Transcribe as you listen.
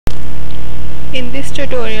In this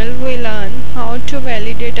tutorial we learn how to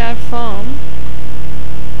validate our form.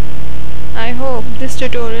 I hope this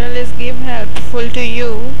tutorial is helpful to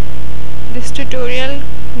you. This tutorial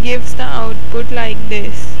gives the output like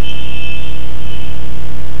this.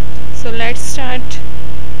 So let's start.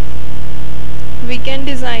 We can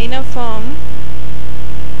design a form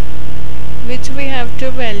which we have to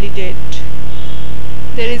validate.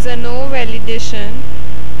 There is a no validation.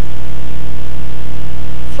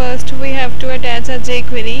 First we have to attach a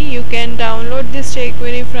JQuery. You can download this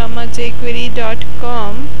JQuery from a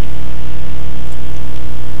jQuery.com.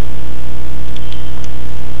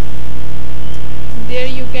 There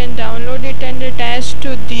you can download it and attach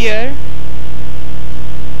to their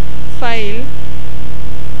file.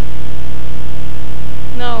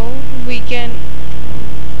 Now we can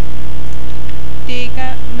take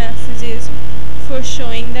messages for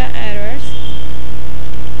showing the errors.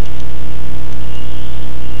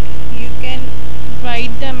 You can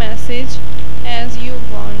write the message as you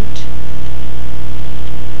want.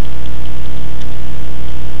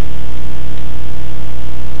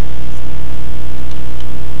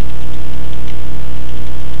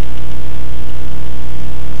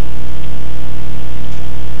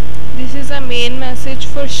 This is a main message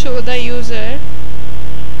for show the user.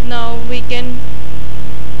 Now we can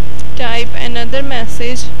type another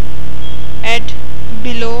message at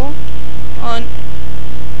below on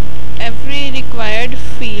every required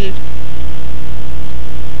field.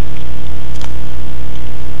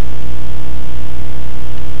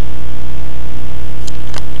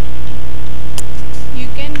 You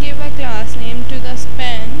can give a class name to the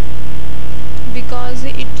span because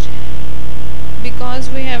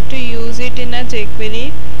we have to use it in a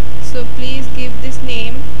jQuery. So please give this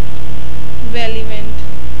name relevant.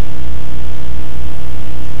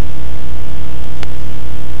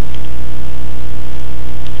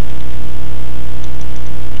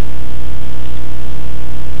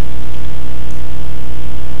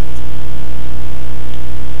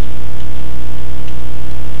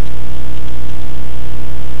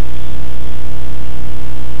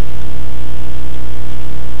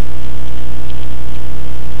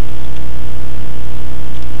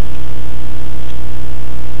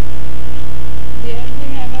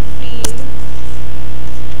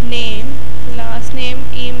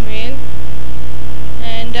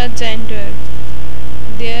 Gender.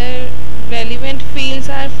 Their relevant fields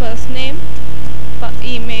are first name,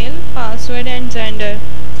 email, password and gender.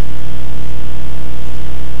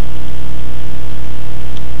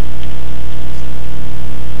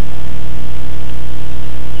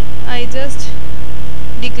 I just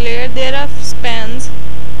declared there are spans.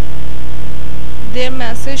 Their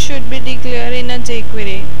message should be declared in a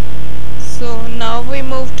jQuery. So now we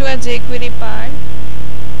move to a jQuery part.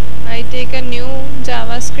 I take a new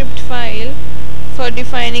JavaScript file for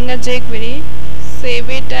defining a jQuery, save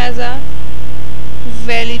it as a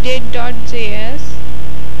validate.js.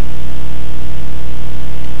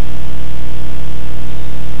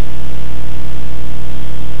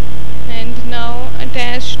 And now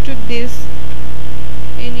attach to this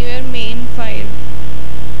in your main file.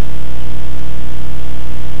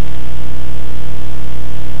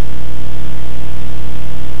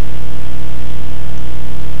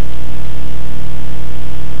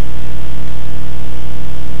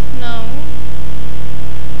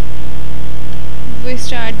 We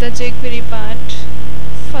start the jQuery part.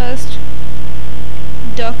 First,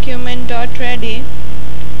 document.ready.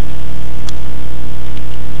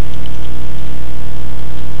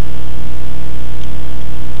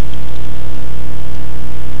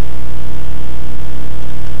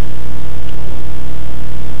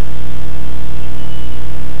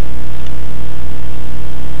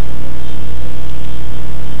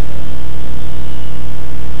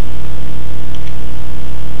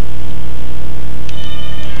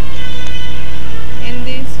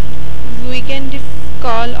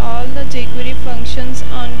 Call all the jQuery functions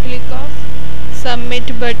on click of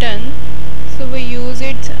submit button. So we use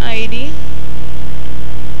its ID.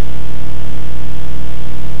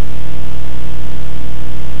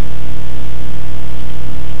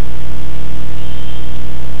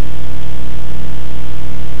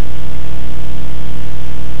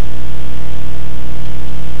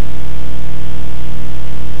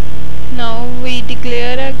 Now we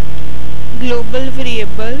declare a global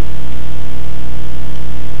variable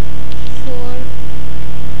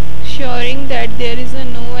ensuring that there is a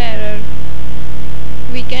no error.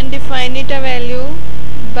 We can define it a value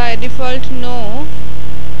by default no,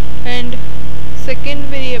 and second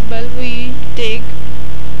variable we take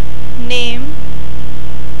name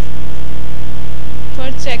for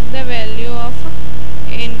check the value of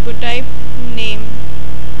input type name.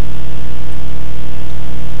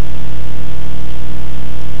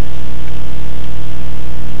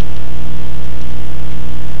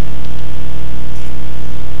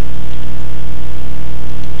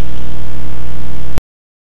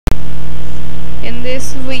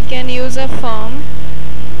 can use a form,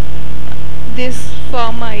 this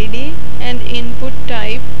form ID, and input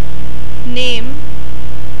type, name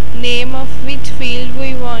of which field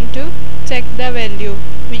we want to check the value.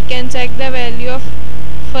 We can check the value of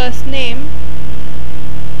first name.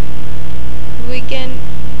 We can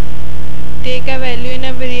take a value in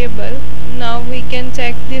a variable. Now we can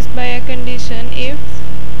check this by a condition. If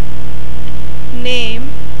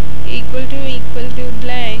name equal to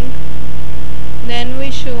blank, then we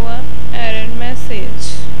show a error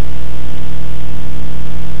message.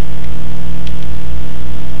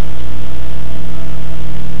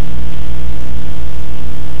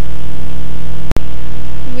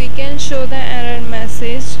 We can show the error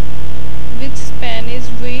message which span is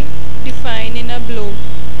we define in a blue.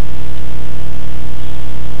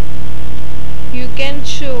 You can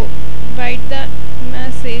write the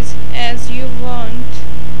message as you want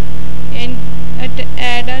and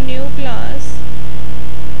add a new class.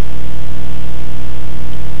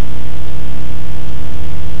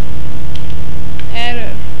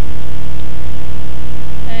 Error,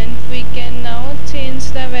 and we can now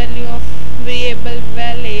change the value of variable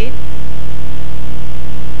valid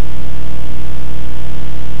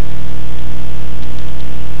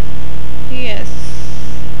yes,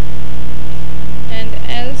 and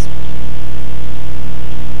else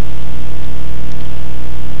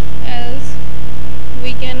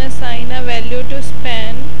we can assign a value to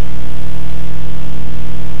span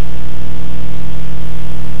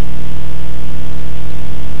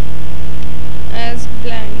as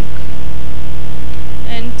blank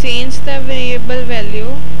and change the variable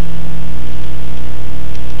value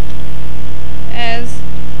as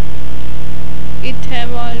it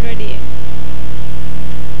have already.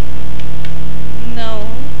 Now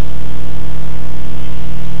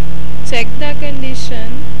check the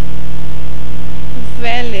condition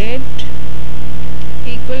valid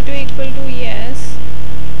equal to yes,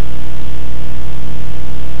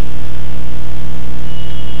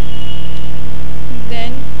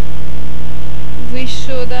 then we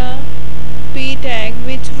show the p tag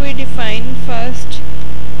which we define first.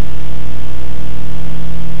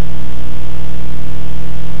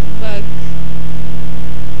 Bug.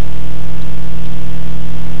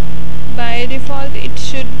 By default it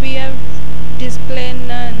should be a display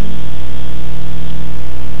none.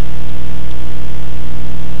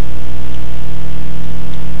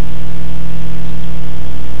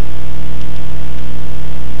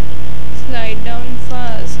 Slide down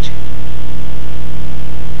fast.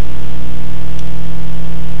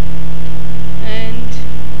 And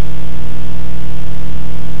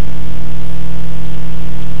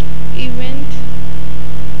event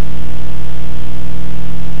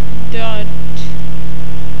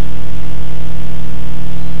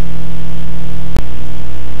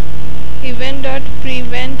dot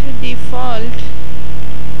prevent default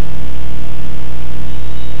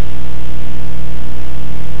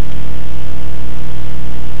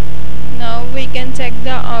now we can check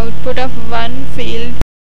the output of one field.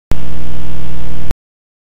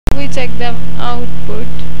 We check the output.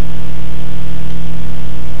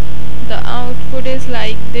 The output is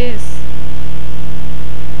like this,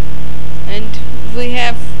 and we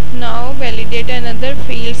have now validated another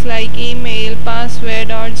fields like email,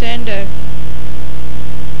 password or gender.